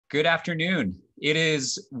Good afternoon. It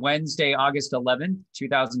is Wednesday, August 11th,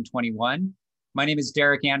 2021. My name is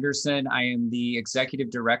Derek Anderson. I am the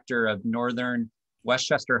Executive Director of Northern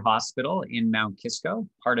Westchester Hospital in Mount Kisco,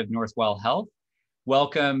 part of Northwell Health.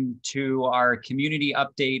 Welcome to our community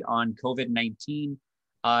update on COVID-19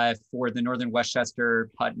 for the Northern Westchester,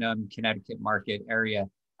 Putnam, Connecticut market area.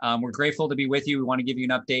 We're grateful to be with you. We want to give you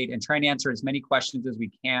an update and try and answer as many questions as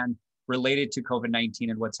we can related to COVID-19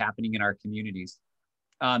 and what's happening in our communities.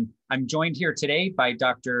 I'm joined here today by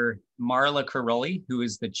Dr. Marla Koroly, who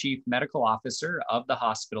is the Chief Medical Officer of the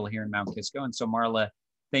hospital here in Mount Kisco. And so Marla,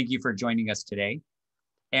 thank you for joining us today.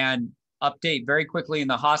 And update very quickly in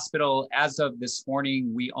the hospital, as of this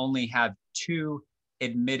morning, we only have 2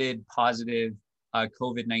 admitted positive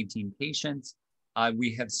COVID-19 patients.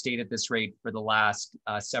 We have stayed at this rate for the last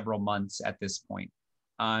several months at this point.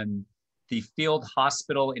 The field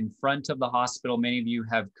hospital in front of the hospital, many of you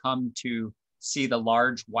have come to see the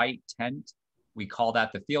large white tent. We call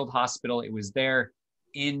that the field hospital. It was there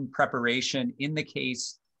in preparation in the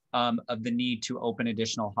case of the need to open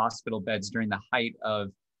additional hospital beds during the height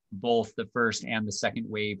of both the first and the second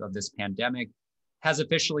wave of this pandemic, has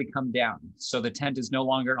officially come down. So the tent is no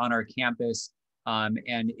longer on our campus, and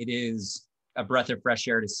it is a breath of fresh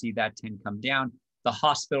air to see that tent come down. The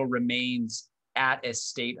hospital remains at a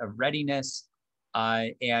state of readiness.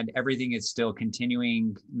 And everything is still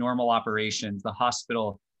continuing normal operations. The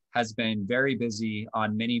hospital has been very busy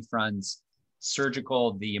on many fronts,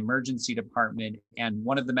 surgical, the emergency department. And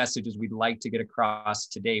one of the messages we'd like to get across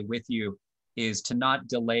today with you is to not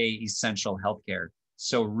delay essential healthcare.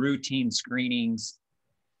 So routine screenings,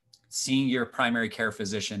 seeing your primary care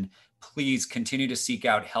physician, please continue to seek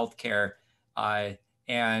out healthcare.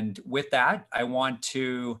 And with that, I want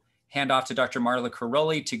to hand off to Dr. Marla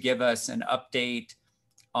Koroly to give us an update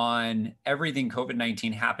on everything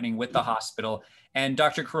COVID-19 happening with the hospital. And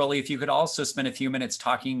Dr. Koroly, if you could also spend a few minutes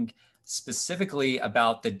talking specifically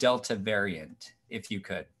about the Delta variant, if you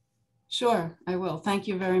could. Sure, I will. Thank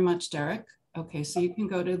you very much, Derek. Okay, so you can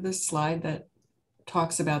go to this slide that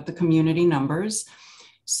talks about the community numbers.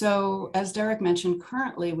 So as Derek mentioned,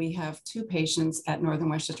 currently we have 2 patients at Northern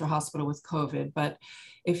Westchester Hospital with COVID, but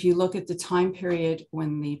if you look at the time period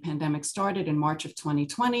when the pandemic started in March of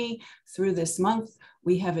 2020 through this month,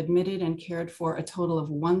 we have admitted and cared for a total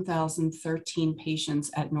of 1,013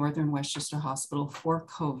 patients at Northern Westchester Hospital for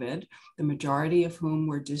COVID, the majority of whom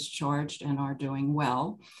were discharged and are doing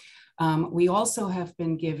well. We also have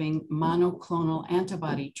been giving monoclonal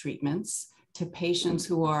antibody treatments to patients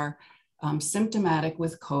who are symptomatic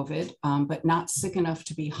with COVID, but not sick enough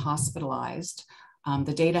to be hospitalized.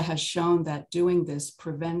 The data has shown that doing this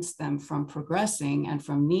prevents them from progressing and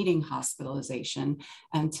from needing hospitalization.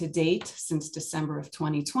 And to date, since December of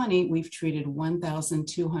 2020, we've treated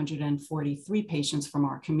 1,243 patients from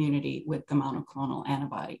our community with the monoclonal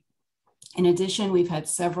antibody. In addition, we've had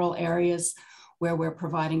several areas where we're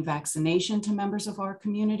providing vaccination to members of our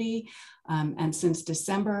community. And since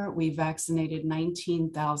December, we vaccinated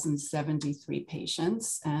 19,073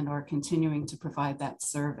 patients and are continuing to provide that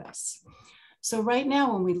service. So right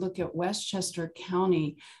now, when we look at Westchester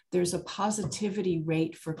County, there's a positivity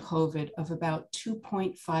rate for COVID of about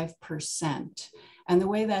 2.5%. And the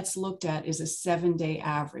way that's looked at is a 7-day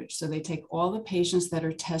average. So they take all the patients that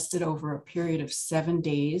are tested over a period of 7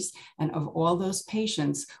 days, and of all those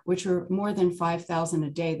patients, which are more than 5,000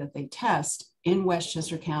 a day that they test in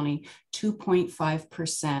Westchester County,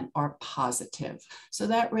 2.5% are positive. So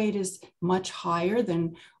that rate is much higher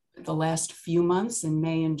than the last few months. In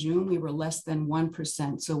May and June, we were less than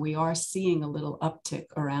 1%. So we are seeing a little uptick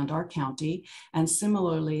around our county. And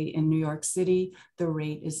similarly, in New York City, the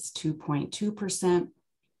rate is 2.2%.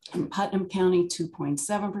 In Putnam County,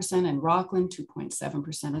 2.7%, and Rockland,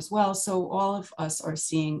 2.7% as well. So all of us are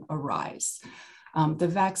seeing a rise. The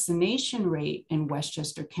vaccination rate in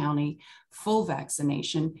Westchester County, full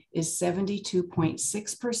vaccination, is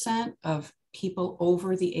 72.6% of people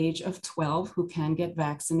over the age of 12 who can get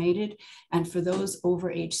vaccinated. And for those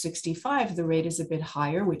over age 65, the rate is a bit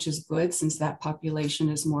higher, which is good since that population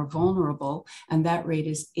is more vulnerable. And that rate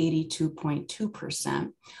is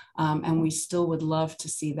 82.2%. And we still would love to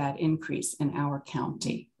see that increase in our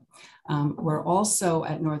county. We're also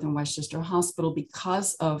at Northern Westchester Hospital,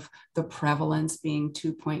 because of the prevalence being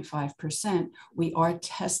 2.5%, we are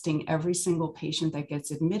testing every single patient that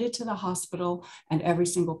gets admitted to the hospital and every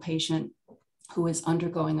single patient who is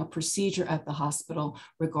undergoing a procedure at the hospital,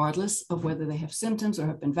 regardless of whether they have symptoms or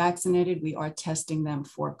have been vaccinated. We are testing them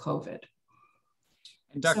for COVID.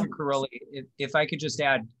 And Dr. Koroly, if I could just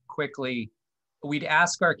add quickly, we'd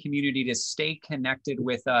ask our community to stay connected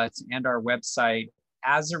with us and our website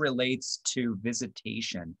as it relates to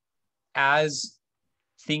visitation, as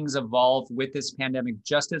things evolve with this pandemic,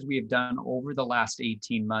 just as we have done over the last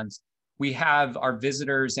 18 months, we have our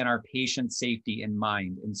visitors and our patient safety in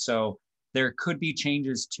mind. And so there could be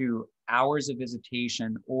changes to hours of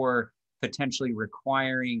visitation or potentially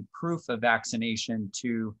requiring proof of vaccination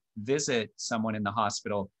to visit someone in the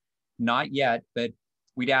hospital. Not yet, but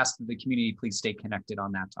we'd ask that the community please stay connected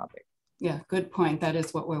on that topic. Yeah, good point. That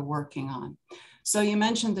is what we're working on. So you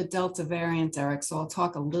mentioned the Delta variant, Derek, so I'll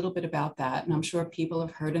talk a little bit about that. And I'm sure people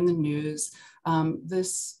have heard in the news.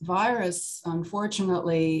 This virus,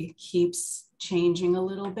 unfortunately, keeps changing a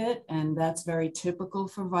little bit, and that's very typical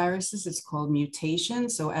for viruses. It's called mutation.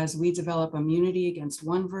 So as we develop immunity against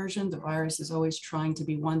one version, the virus is always trying to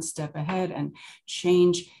be one step ahead and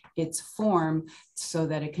change its form so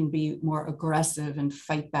that it can be more aggressive and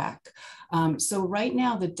fight back. So right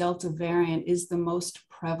now, the Delta variant is the most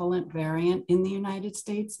prevalent variant in the United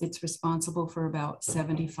States. It's responsible for about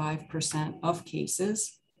 75% of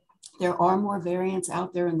cases. There are more variants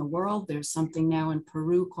out there in the world. There's something now in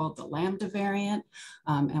Peru called the Lambda variant,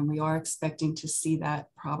 and we are expecting to see that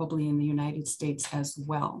probably in the United States as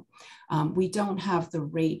well. We don't have the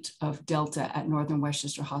rate of Delta at Northern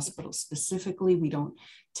Westchester Hospital specifically. We don't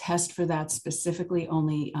test for that specifically.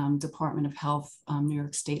 Only Department of Health, New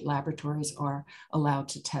York State laboratories are allowed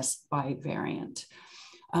to test by variant.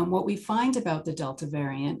 What we find about the Delta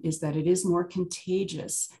variant is that it is more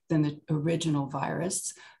contagious than the original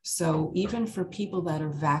virus. So even for people that are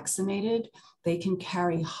vaccinated, they can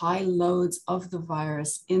carry high loads of the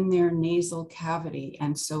virus in their nasal cavity.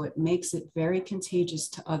 And so it makes it very contagious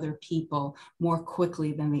to other people more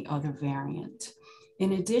quickly than the other variant.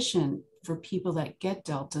 In addition, for people that get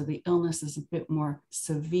Delta, the illness is a bit more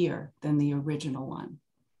severe than the original one.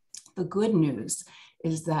 The good news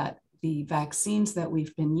is that the vaccines that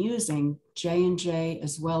we've been using, J&J,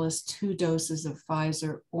 as well as 2 doses of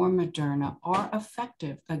Pfizer or Moderna, are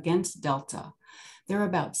effective against Delta. They're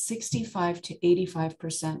about 65 to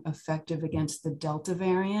 85% effective against the Delta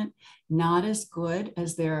variant, not as good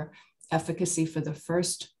as their efficacy for the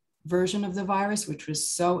first version of the virus, which was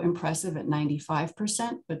so impressive at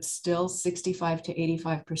 95%, but still 65 to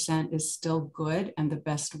 85% is still good and the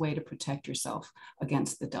best way to protect yourself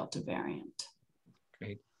against the Delta variant.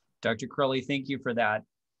 Great. Dr. Koroly, thank you for that.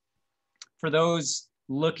 For those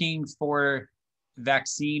looking for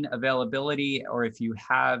vaccine availability, or if you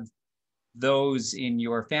have those in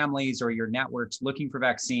your families or your networks looking for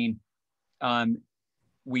vaccine,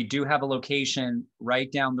 we do have a location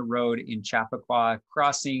right down the road in Chappaqua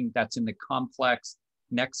Crossing. That's in the complex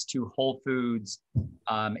next to Whole Foods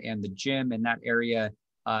and the gym in that area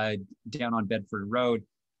down on Bedford Road,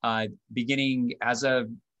 beginning as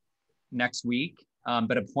of next week.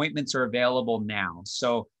 But appointments are available now.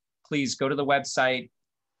 So please go to the website,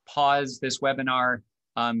 pause this webinar,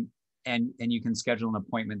 and you can schedule an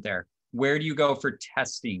appointment there. Where do you go for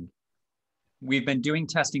testing? We've been doing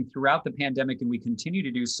testing throughout the pandemic, and we continue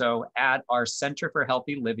to do so at our Center for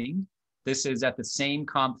Healthy Living. This is at the same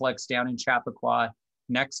complex down in Chappaqua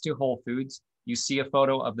next to Whole Foods. You see a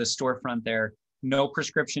photo of the storefront there. No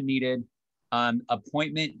prescription needed.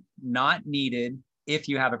 Appointment not needed if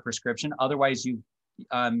you have a prescription. Otherwise, you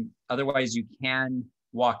can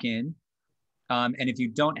walk in. And if you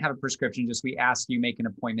don't have a prescription, we ask you make an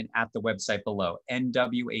appointment at the website below,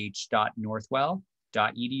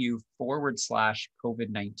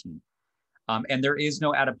 nwh.northwell.edu/COVID-19. And there is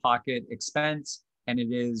no out-of-pocket expense, and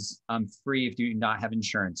it is free if you do not have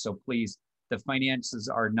insurance. So please, the finances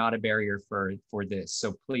are not a barrier for this.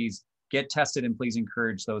 So please get tested, and please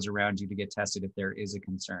encourage those around you to get tested if there is a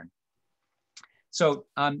concern. So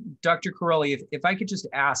Dr. Koroly, if I could just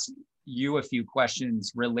ask you a few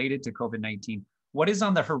questions related to COVID-19, what is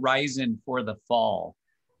on the horizon for the fall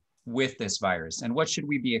with this virus? And what should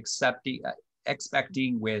we be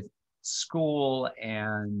expecting with school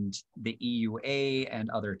and the EUA and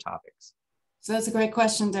other topics? So that's a great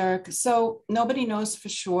question, Derek. So nobody knows for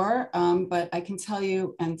sure, but I can tell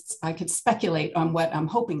you, and I could speculate on what I'm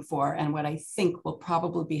hoping for and what I think will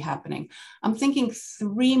probably be happening. I'm thinking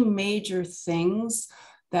 3 major things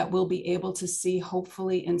that we'll be able to see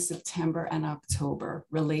hopefully in September and October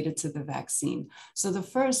related to the vaccine. So the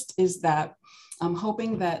first is that I'm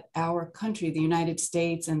hoping that our country, the United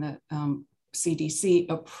States, and the CDC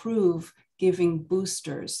approve giving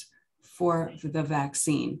boosters for the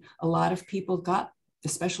vaccine. A lot of people got,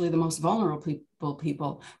 especially the most vulnerable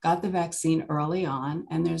people, got the vaccine early on,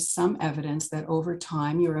 and there's some evidence that over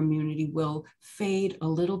time your immunity will fade a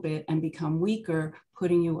little bit and become weaker,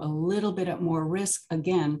 putting you a little bit at more risk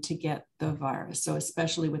again to get the virus. So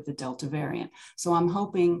especially with the Delta variant. So I'm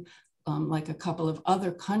hoping like a couple of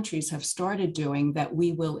other countries have started doing, that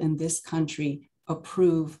we will in this country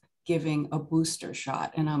approve giving a booster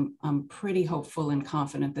shot. And I'm pretty hopeful and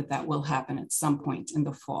confident that that will happen at some point in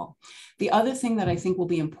the fall. The other thing that I think will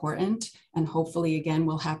be important, and hopefully again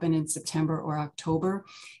will happen in September or October,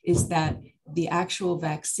 is that the actual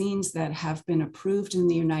vaccines that have been approved in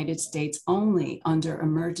the United States only under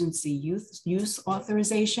emergency use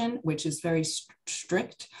authorization, which is very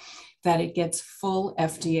strict, that it gets full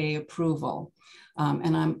FDA approval.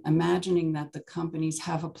 And I'm imagining that the companies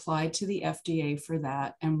have applied to the FDA for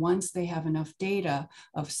that. And once they have enough data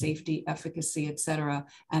of safety, efficacy, et cetera,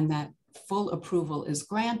 and that full approval is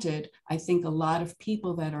granted, I think a lot of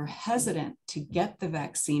people that are hesitant to get the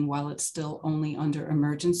vaccine while it's still only under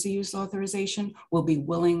emergency use authorization will be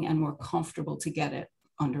willing and more comfortable to get it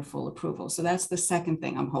under full approval. So that's the second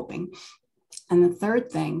thing I'm hoping. And the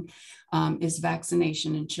third thing is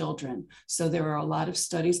vaccination in children. So there are a lot of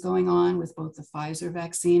studies going on with both the Pfizer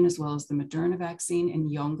vaccine as well as the Moderna vaccine in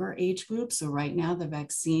younger age groups. So right now the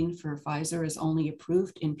vaccine for Pfizer is only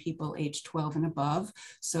approved in people age 12 and above.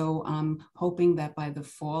 So I'm hoping that by the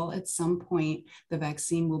fall at some point, the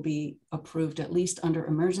vaccine will be approved at least under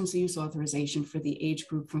emergency use authorization for the age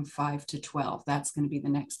group from 5 to 12. That's going to be the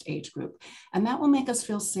next age group. And that will make us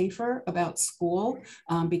feel safer about school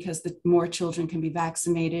because the more children can be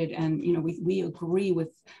vaccinated. And we agree with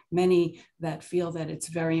many that feel that it's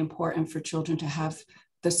very important for children to have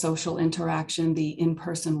the social interaction, the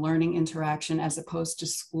in-person learning interaction, as opposed to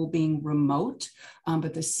school being remote.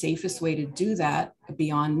 But the safest way to do that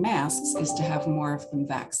beyond masks is to have more of them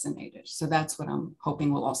vaccinated. So that's what I'm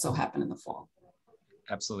hoping will also happen in the fall.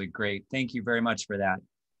 Absolutely great. Thank you very much for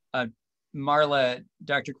that. Marla,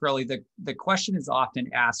 Dr. Koroly, the question is often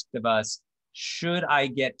asked of us, should I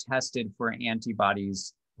get tested for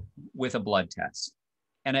antibodies with a blood test?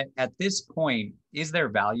 And at this point, is there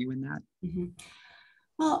value in that? Mm-hmm.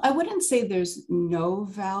 Well, I wouldn't say there's no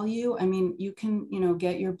value. I mean, you can,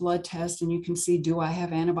 get your blood test and you can see, do I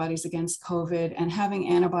have antibodies against COVID? And having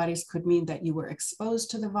antibodies could mean that you were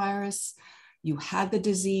exposed to the virus, you had the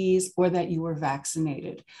disease, or that you were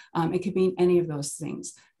vaccinated. It could mean any of those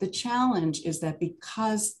things. The challenge is that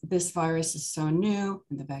because this virus is so new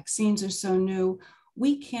and the vaccines are so new,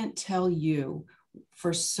 we can't tell you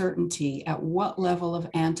for certainty at what level of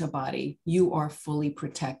antibody you are fully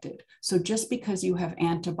protected. So just because you have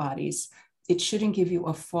antibodies, it shouldn't give you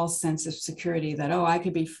a false sense of security that, oh, I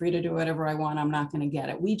could be free to do whatever I want, I'm not going to get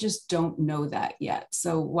it. We just don't know that yet.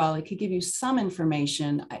 So while it could give you some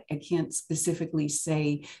information, I can't specifically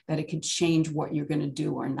say that it could change what you're going to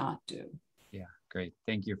do or not do. Yeah, great.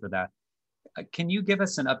 Thank you for that. Can you give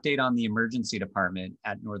us an update on the emergency department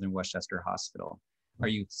at Northern Westchester Hospital?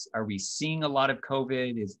 Are we seeing a lot of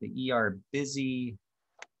COVID? Is the ER busy?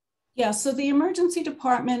 Yeah, so the emergency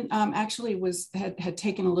department actually had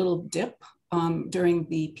taken a little dip during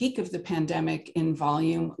the peak of the pandemic in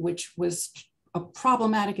volume, which was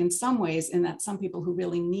problematic in some ways, in that some people who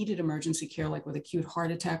really needed emergency care, like with acute heart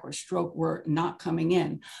attack or stroke, were not coming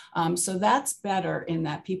in. So that's better in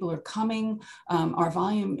that people are coming. Our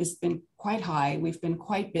volume has been quite high. We've been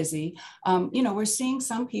quite busy. We're seeing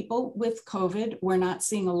some people with COVID. We're not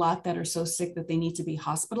seeing a lot that are so sick that they need to be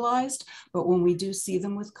hospitalized. But when we do see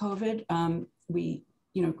them with COVID, we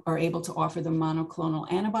are able to offer them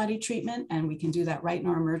monoclonal antibody treatment, and we can do that right in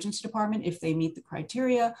our emergency department if they meet the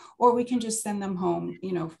criteria, or we can just send them home,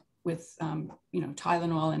 with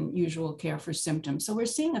Tylenol and usual care for symptoms. So we're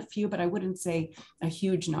seeing a few, but I wouldn't say a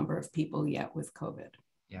huge number of people yet with COVID.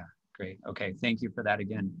 Yeah, great. Okay, thank you for that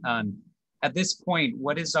again. At this point,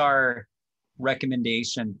 what is our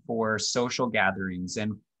recommendation for social gatherings,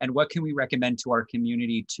 and what can we recommend to our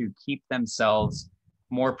community to keep themselves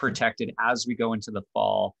more protected as we go into the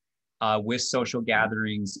fall with social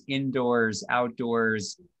gatherings, indoors,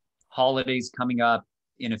 outdoors, holidays coming up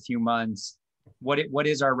in a few months? What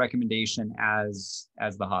is our recommendation as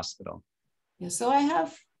the hospital? Yeah, so I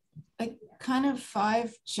have kind of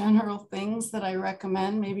 5 general things that I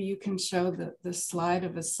recommend. Maybe you can show the slide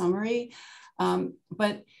of a summary,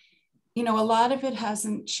 but a lot of it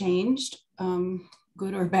hasn't changed.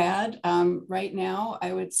 Good or bad. Right now,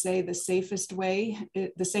 I would say the safest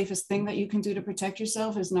thing that you can do to protect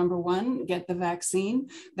yourself is, number 1, get the vaccine.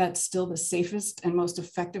 That's still the safest and most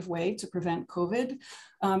effective way to prevent COVID.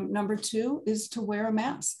 Number 2 is to wear a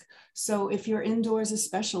mask. So if you're indoors,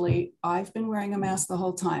 especially, I've been wearing a mask the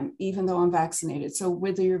whole time, even though I'm vaccinated. So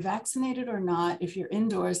whether you're vaccinated or not, if you're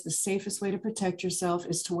indoors, the safest way to protect yourself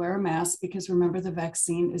is to wear a mask, because remember, the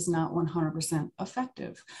vaccine is not 100%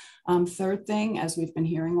 effective. Third thing, as we've been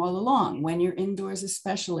hearing all along, when you're indoors,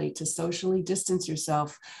 especially, to socially distance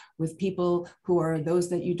yourself with people who are those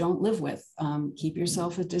that you don't live with. Keep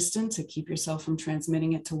yourself a distance to keep yourself from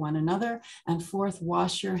transmitting it to one another. And fourth,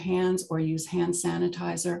 wash your hands or use hand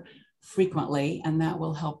sanitizer frequently, and that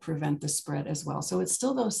will help prevent the spread as well. So it's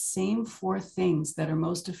still those same four things that are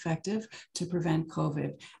most effective to prevent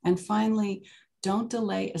COVID. And finally, don't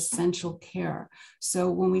delay essential care. So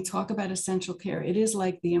when we talk about essential care, it is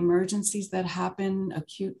like the emergencies that happen: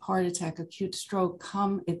 acute heart attack, acute stroke,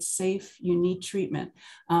 come, it's safe, you need treatment.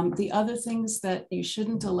 The other things that you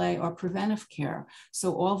shouldn't delay are preventive care.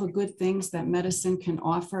 So all the good things that medicine can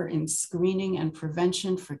offer in screening and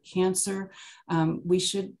prevention for cancer, we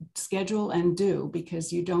should schedule and do,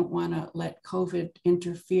 because you don't want to let COVID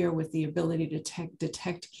interfere with the ability to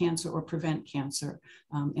detect cancer or prevent cancer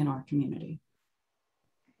in our community.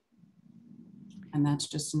 And that's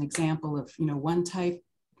just an example of, one type.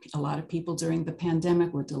 A lot of people during the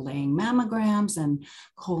pandemic were delaying mammograms and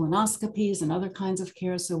colonoscopies and other kinds of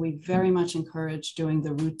care. So we very much encourage doing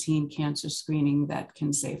the routine cancer screening that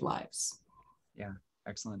can save lives. Yeah,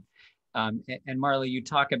 excellent. And Marla, you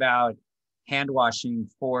talk about hand washing.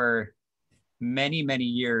 For many, many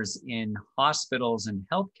years in hospitals and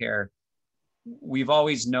healthcare, we've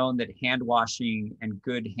always known that hand washing and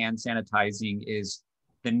good hand sanitizing is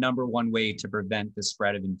the #1 way to prevent the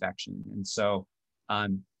spread of infection. And so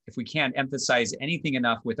if we can't emphasize anything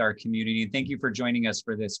enough with our community, and thank you for joining us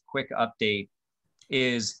for this quick update,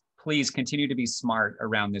 is please continue to be smart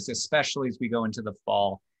around this, especially as we go into the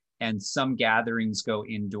fall and some gatherings go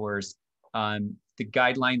indoors. The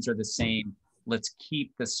guidelines are the same. Let's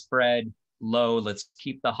keep the spread low. Let's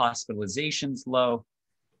keep the hospitalizations low.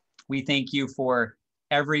 We thank you for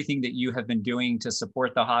everything that you have been doing to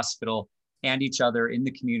support the hospital and each other in the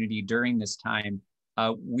community during this time.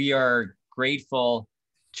 We are grateful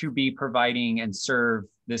to be providing and serve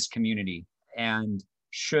this community. And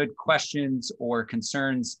should questions or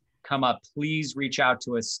concerns come up, please reach out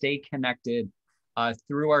to us. Stay connected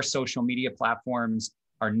through our social media platforms,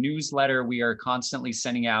 our newsletter. We are constantly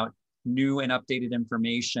sending out new and updated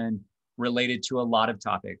information related to a lot of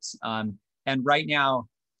topics. And right now,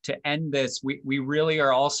 to end this, we really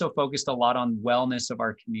are also focused a lot on wellness of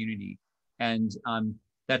our community. And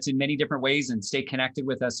that's in many different ways, and stay connected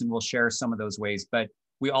with us and we'll share some of those ways. But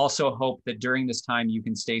we also hope that during this time you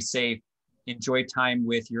can stay safe, enjoy time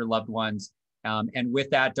with your loved ones. And with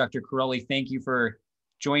that, Dr. Koroly, thank you for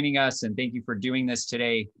joining us and thank you for doing this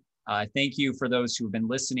today. Thank you for those who have been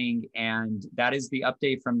listening. And that is the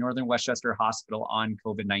update from Northern Westchester Hospital on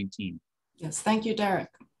COVID-19. Yes, thank you, Derek.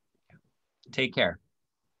 Take care.